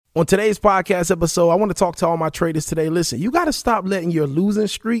On today's podcast episode, I want to talk to all my traders today. Listen, you got to stop letting your losing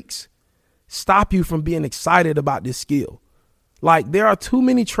streaks stop you from being excited about this skill. Like, there are too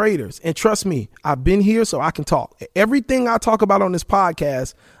many traders, and trust me, I've been here so I can talk. Everything I talk about on this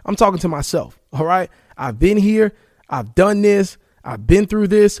podcast, I'm talking to myself, all right? I've been here, I've done this, I've been through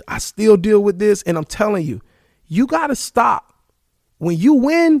this, I still deal with this, and I'm telling you, you got to stop. When you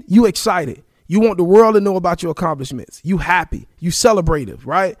win, you excited. You want the world to know about your accomplishments. You happy, you celebrative,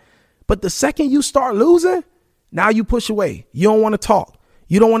 right? But the second you start losing, now you push away. You don't want to talk.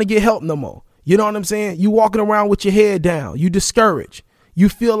 You don't want to get help no more. You know what I'm saying? You walking around with your head down. You discouraged. You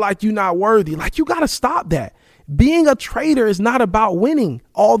feel like you're not worthy. Like, you got to stop that. Being a trader is not about winning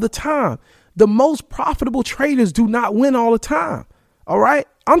all the time. The most profitable traders do not win all the time. All right.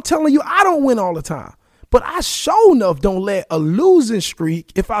 I'm telling you, I don't win all the time, but I sure enough don't let a losing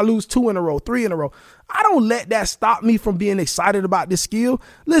streak. If I lose 2 in a row, 3 in a row, I don't let that stop me from being excited about this skill.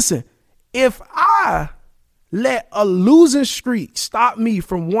 Listen, if I let a losing streak stop me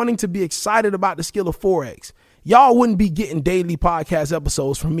from wanting to be excited about the skill of Forex, y'all wouldn't be getting daily podcast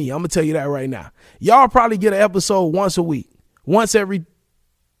episodes from me. I'm going to tell you that right now. Y'all probably get an episode once a week, once every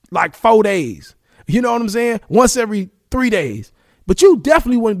 4 days. You know what I'm saying? Once every 3 days. But you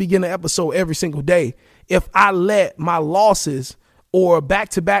definitely wouldn't be getting an episode every single day if I let my losses or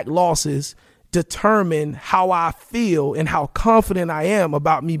back-to-back losses determine how I feel and how confident I am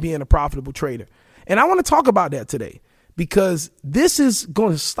about me being a profitable trader. And I want to talk about that today because this is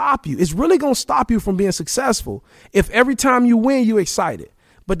going to stop you. It's really going to stop you from being successful if every time you win, you're excited.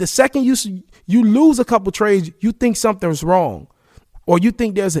 But the second you lose a couple trades, you think something's wrong or you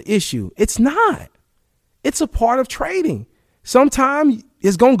think there's an issue. It's not. It's a part of trading. Sometimes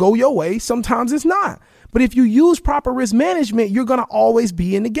it's going to go your way. Sometimes it's not. But if you use proper risk management, you're going to always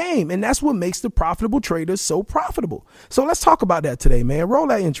be in the game. And that's what makes the profitable traders so profitable. So let's talk about that today, man. Roll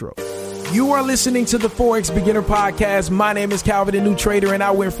that intro. You are listening to the Forex Beginner Podcast. My name is Calvin, a new trader, and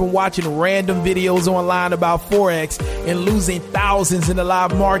I went from watching random videos online about Forex and losing thousands in the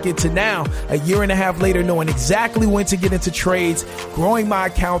live market to now, a year and a half later, knowing exactly when to get into trades, growing my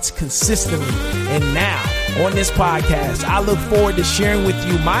accounts consistently. And now, on this podcast, I look forward to sharing with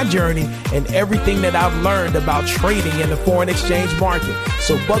you my journey and everything that I've learned about trading in the foreign exchange market.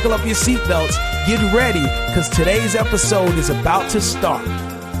 So buckle up your seatbelts, get ready, because today's episode is about to start.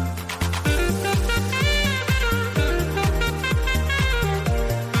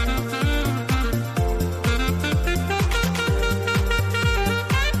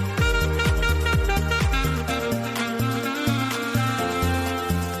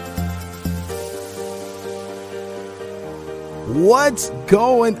 What's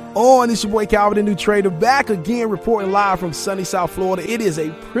going on? It's your boy Calvin, the new trader, back again reporting live from sunny South Florida. It is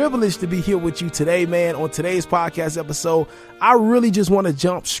a privilege to be here with you today, man. On today's podcast episode, I really just want to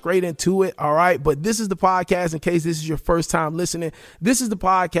jump straight into it, all right? But this is the podcast, in case this is your first time listening, this is the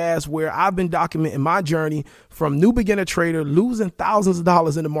podcast where I've been documenting my journey from new beginner trader, losing thousands of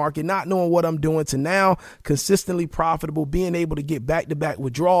dollars in the market, not knowing what I'm doing, to now consistently profitable, being able to get back-to-back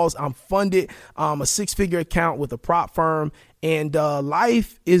withdrawals. I'm funded a 6-figure account with a prop firm, and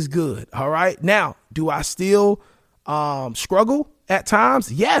life is good. All right. Now, do I still struggle at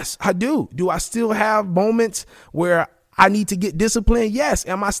times? Yes, I do. Do I still have moments where I need to get disciplined? Yes.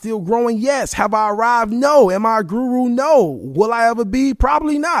 Am I still growing? Yes. Have I arrived? No. Am I a guru? No. Will I ever be?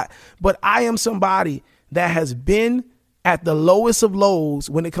 Probably not. But I am somebody that has been at the lowest of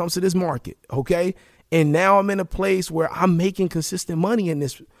lows when it comes to this market. Okay. And now I'm in a place where I'm making consistent money in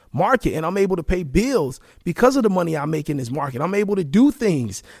this market, and I'm able to pay bills because of the money I make in this market. I'm able to do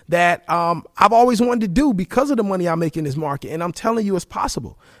things that I've always wanted to do because of the money I make in this market. And I'm telling you, it's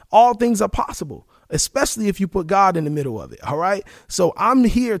possible. All things are possible, especially if you put God in the middle of it. All right. So I'm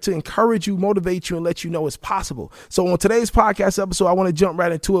here to encourage you, motivate you, and let you know it's possible. So on today's podcast episode, I want to jump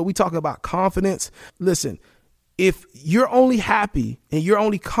right into it. We talk about confidence. Listen, if you're only happy and you're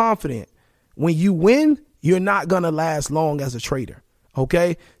only confident when you win, you're not going to last long as a trader.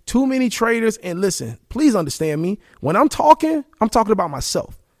 Okay. Too many traders. And listen, please understand me. When I'm talking about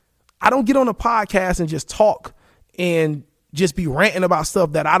myself. I don't get on a podcast and just talk and just be ranting about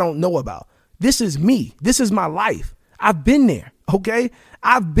stuff that I don't know about. This is me. This is my life. I've been there. Okay.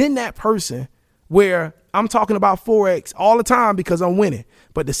 I've been that person where I'm talking about Forex all the time because I'm winning.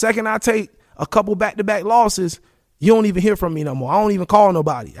 But the second I take a couple back-to-back losses, you don't even hear from me no more. I don't even call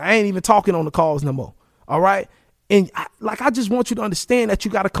nobody. I ain't even talking on the calls no more. All right. And I just want you to understand that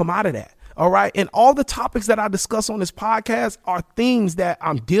you got to come out of that. All right. And all the topics that I discuss on this podcast are things that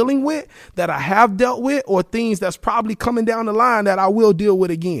I'm dealing with, that I have dealt with, or things that's probably coming down the line that I will deal with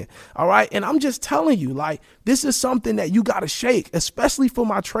again. All right. And I'm just telling you, like, this is something that you got to shake, especially for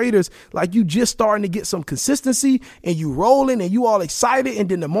my traders. Like, you just starting to get some consistency and you rolling and you all excited. And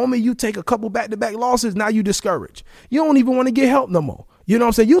then the moment you take a couple back-to-back losses, now you discouraged. You don't even want to get help no more. You know what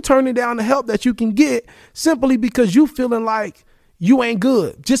I'm saying? You turning down the help that you can get simply because you feeling like you ain't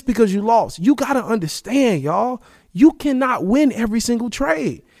good just because you lost. You got to understand, y'all, you cannot win every single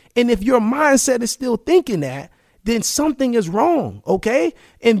trade. And if your mindset is still thinking that, then something is wrong. OK,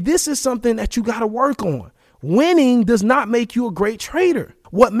 and this is something that you got to work on. Winning does not make you a great trader.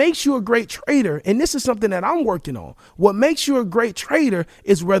 What makes you a great trader, and this is something that I'm working on, what makes you a great trader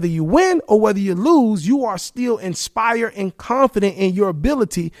is whether you win or whether you lose, you are still inspired and confident in your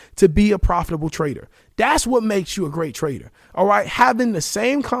ability to be a profitable trader. That's what makes you a great trader. All right. Having the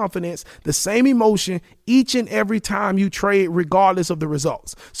same confidence, the same emotion each and every time you trade, regardless of the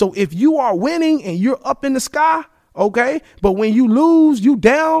results. So if you are winning and you're up in the sky, OK, but when you lose, you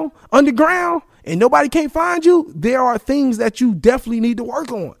down underground and nobody can't find you, there are things that you definitely need to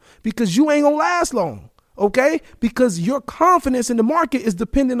work on because you ain't gonna last long. OK, because your confidence in the market is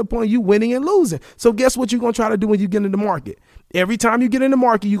dependent upon you winning and losing. So guess what you're going to try to do when you get in the market? Every time you get in the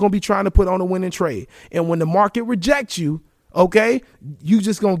market, you're going to be trying to put on a winning trade. And when the market rejects you, OK, you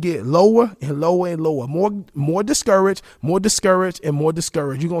just going to get lower and lower and lower, more discouraged, more discouraged and more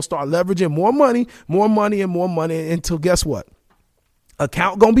discouraged. You're going to start leveraging more money and more money until guess what?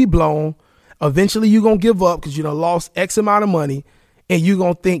 Account going to be blown. Eventually, you're going to give up because you done lost X amount of money. And you're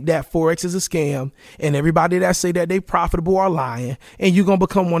going to think that Forex is a scam and everybody that say that they profitable are lying. And you're going to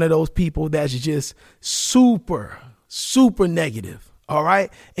become one of those people that's just super, super negative. All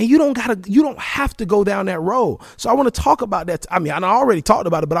right. And you don't have to go down that road. So I want to talk about that. I mean, I already talked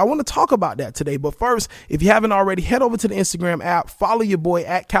about it, but I want to talk about that today. But first, if you haven't already, head over to the Instagram app, follow your boy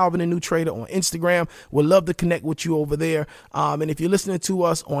at Calvin the New Trader on Instagram. We'd love to connect with you over there. And if you're listening to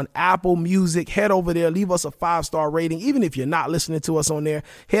us on Apple Music, head over there, leave us a 5-star rating. Even if you're not listening to us on there,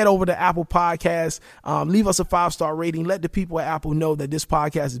 head over to Apple Podcasts, leave us a 5-star rating. Let the people at Apple know that this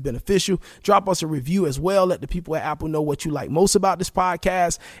podcast is beneficial. Drop us a review as well. Let the people at Apple know what you like most about this podcast.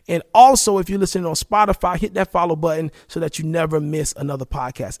 And also, if you're listening on Spotify, hit that follow button so that you never miss another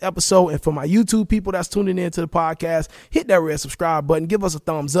podcast episode. And for my YouTube people that's tuning into the podcast, hit that red subscribe button, give us a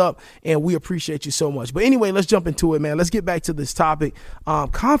thumbs up, and we appreciate you so much. But anyway, let's jump into it, man. Let's get back to this topic.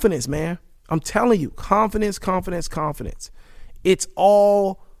 Confidence, man. I'm telling you, confidence. It's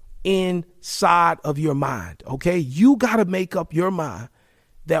all inside of your mind. Okay. You got to make up your mind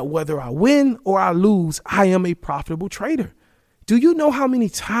that whether I win or I lose, I am a profitable trader. Do you know how many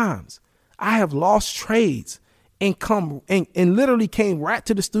times I have lost trades and literally came right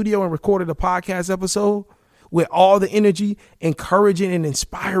to the studio and recorded a podcast episode with all the energy, encouraging and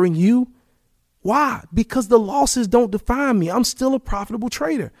inspiring you? Why? Because the losses don't define me. I'm still a profitable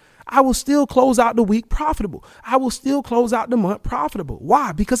trader. I will still close out the week profitable. I will still close out the month profitable.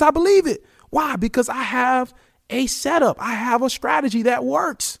 Why? Because I believe it. Why? Because I have a setup. I have a strategy that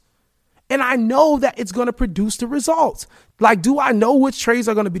works. And I know that it's going to produce the results. Like, do I know which trades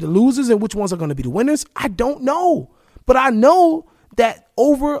are going to be the losers and which ones are going to be the winners? I don't know. But I know that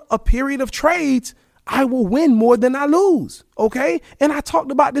over a period of trades, I will win more than I lose. OK, and I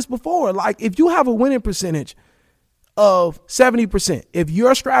talked about this before. Like, if you have a winning percentage of 70%, if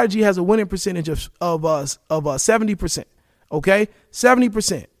your strategy has a winning percentage of 70%, OK,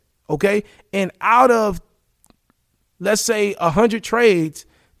 70%. OK, and out of, let's say, 100 trades,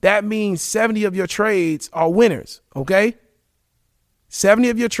 that means 70 of your trades are winners, okay? 70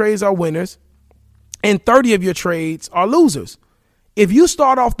 of your trades are winners and 30 of your trades are losers. If you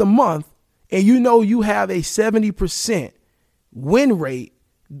start off the month and you know you have a 70% win rate,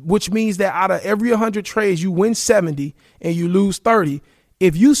 which means that out of every 100 trades, you win 70 and you lose 30.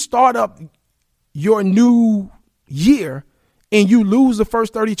 If you start up your new year and you lose the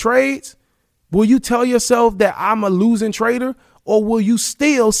first 30 trades, will you tell yourself that I'm a losing trader? Or will you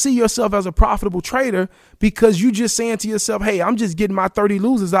still see yourself as a profitable trader because you just saying to yourself, hey, I'm just getting my 30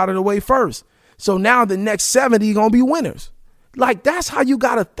 losers out of the way first. So now the next 70 going to be winners. Like, that's how you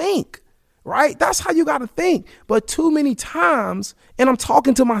got to think, right? That's how you got to think. But too many times, and I'm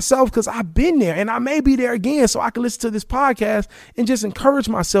talking to myself because I've been there and I may be there again so I can listen to this podcast and just encourage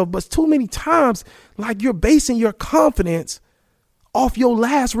myself. But too many times, like, you're basing your confidence off your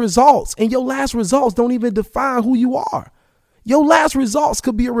last results, and your last results don't even define who you are. Your last results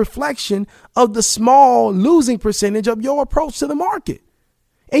could be a reflection of the small losing percentage of your approach to the market.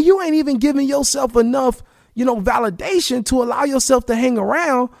 And you ain't even giving yourself enough, validation to allow yourself to hang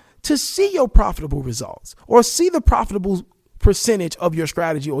around to see your profitable results or see the profitable percentage of your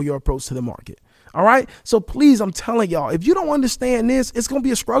strategy or your approach to the market. All right. So please, I'm telling y'all, if you don't understand this, it's going to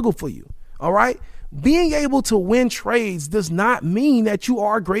be a struggle for you. All right. Being able to win trades does not mean that you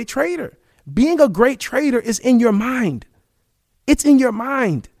are a great trader. Being a great trader is in your mind. It's in your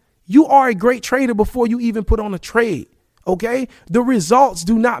mind. You are a great trader before you even put on a trade. Okay. The results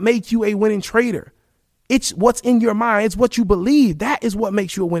do not make you a winning trader. It's what's in your mind. It's what you believe. That is what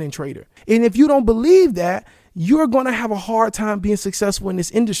makes you a winning trader. And if you don't believe that, you're going to have a hard time being successful in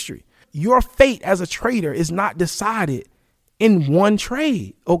this industry. Your fate as a trader is not decided in one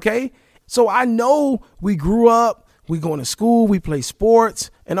trade. Okay. So I know we grew up, we going to school, we play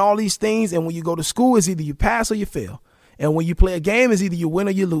sports and all these things. And when you go to school, it's either you pass or you fail. And when you play a game, it's either you win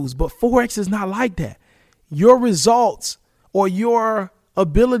or you lose. But Forex is not like that. Your results or your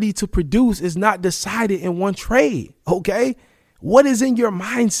ability to produce is not decided in one trade. Okay. What is in your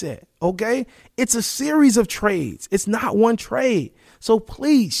mindset? Okay. It's a series of trades. It's not one trade. So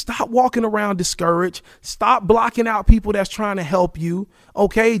please stop walking around discouraged. Stop blocking out people that's trying to help you.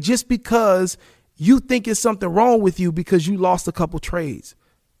 Okay. Just because you think it's something wrong with you because you lost a couple trades.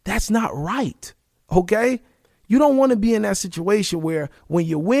 That's not right. Okay. You don't want to be in that situation where when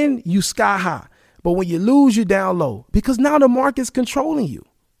you win, you sky high, but when you lose, you're down low because now the market's controlling you.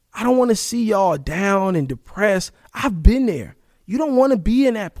 I don't want to see y'all down and depressed. I've been there. You don't want to be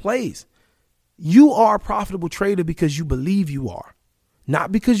in that place. You are a profitable trader because you believe you are,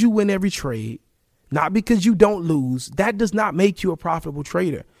 not because you win every trade, not because you don't lose. That does not make you a profitable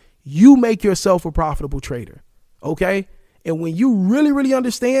trader. You make yourself a profitable trader. Okay. And when you really, really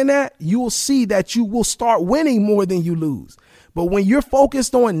understand that, you will see that you will start winning more than you lose. But when you're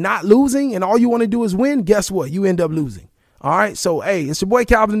focused on not losing and all you want to do is win, guess what? You end up losing. All right. So, hey, it's your boy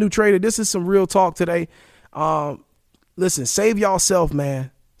Calvin, the New Trader. This is some real talk today. Listen, save yourself,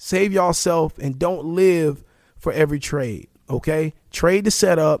 man. Save yourself and don't live for every trade. OK, trade the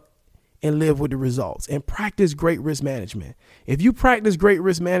setup and live with the results and practice great risk management. If you practice great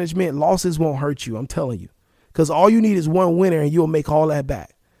risk management, losses won't hurt you. I'm telling you, because all you need is one winner and you'll make all that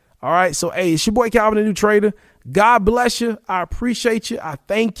back. All right. So, hey, it's your boy Calvin, the New Trader. God bless you. I appreciate you. I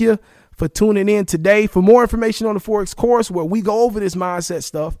thank you for tuning in today. For more information on the Forex course where we go over this mindset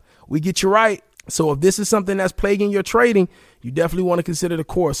stuff, we get you right. So if this is something that's plaguing your trading, you definitely want to consider the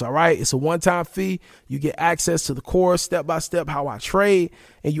course. All right. It's a one-time fee. You get access to the course, step-by-step, how I trade.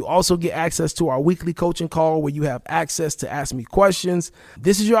 And you also get access to our weekly coaching call where you have access to ask me questions.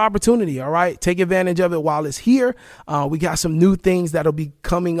 This is your opportunity. All right. Take advantage of it while it's here. We got some new things that'll be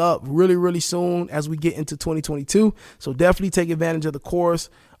coming up really, really soon as we get into 2022. So definitely take advantage of the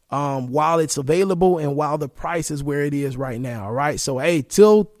course while it's available and while the price is where it is right now. All right. So, hey,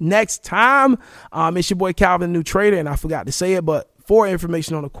 till next time, it's your boy Calvin, the New Trader. And I forgot to say it, but for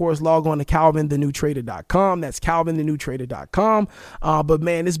information on the course, log on to calvinthenewtrader.com. That's calvinthenewtrader.com. But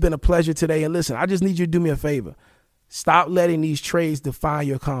man, it's been a pleasure today. And listen, I just need you to do me a favor. Stop letting these trades define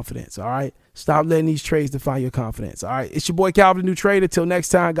your confidence. All right. Stop letting these trades define your confidence. All right. It's your boy Calvin, the New Trader. Till next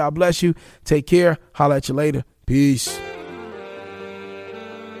time, God bless you. Take care. Holla at you later. Peace.